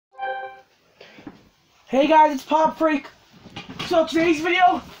Hey guys, it's Pop Freak. So today's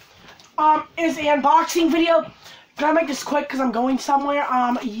video is an unboxing video. Gonna make this quick because I'm going somewhere.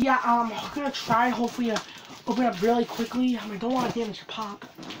 I'm gonna try hopefully to open it up really quickly. I don't want to damage the pop,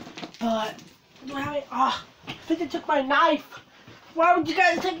 but I think they took my knife. Why would you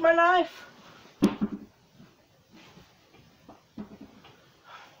guys take my knife?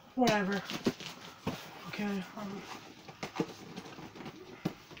 Whatever. Okay.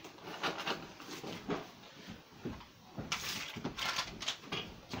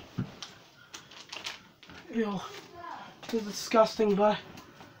 Ew, this is disgusting, but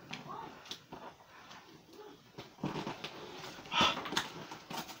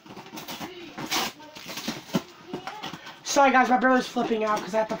sorry guys, my brother's flipping out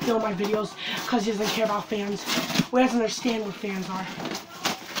because I have to film my videos because he doesn't care about fans. He doesn't understand what fans are.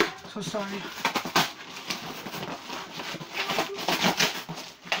 So sorry.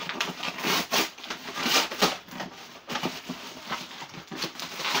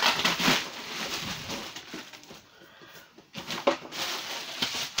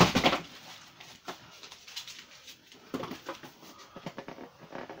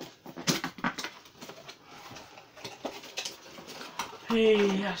 Hey,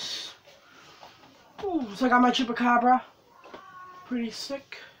 yes. Ooh, so I got my Chupacabra. Pretty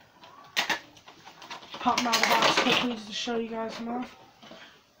sick. Pop him out of the box quickly just to show you guys him off.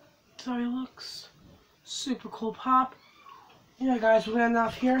 That's how he looks. Super cool pop. Yeah, guys, we're gonna end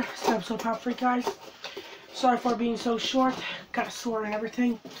off here. It's an episode of Pop Freak, guys. Sorry for being so short. Got a sore and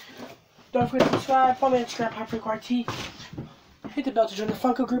everything. Don't forget to subscribe. Follow me on Instagram, Pop Freak RT. Hit the bell to join the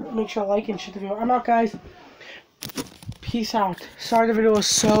Funko group. Make sure to like and share the video. I'm out, guys. Peace out. Sorry the video was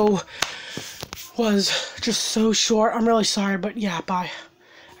just so short. I'm really sorry, but yeah, bye.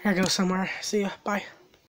 I gotta go somewhere. See ya. Bye.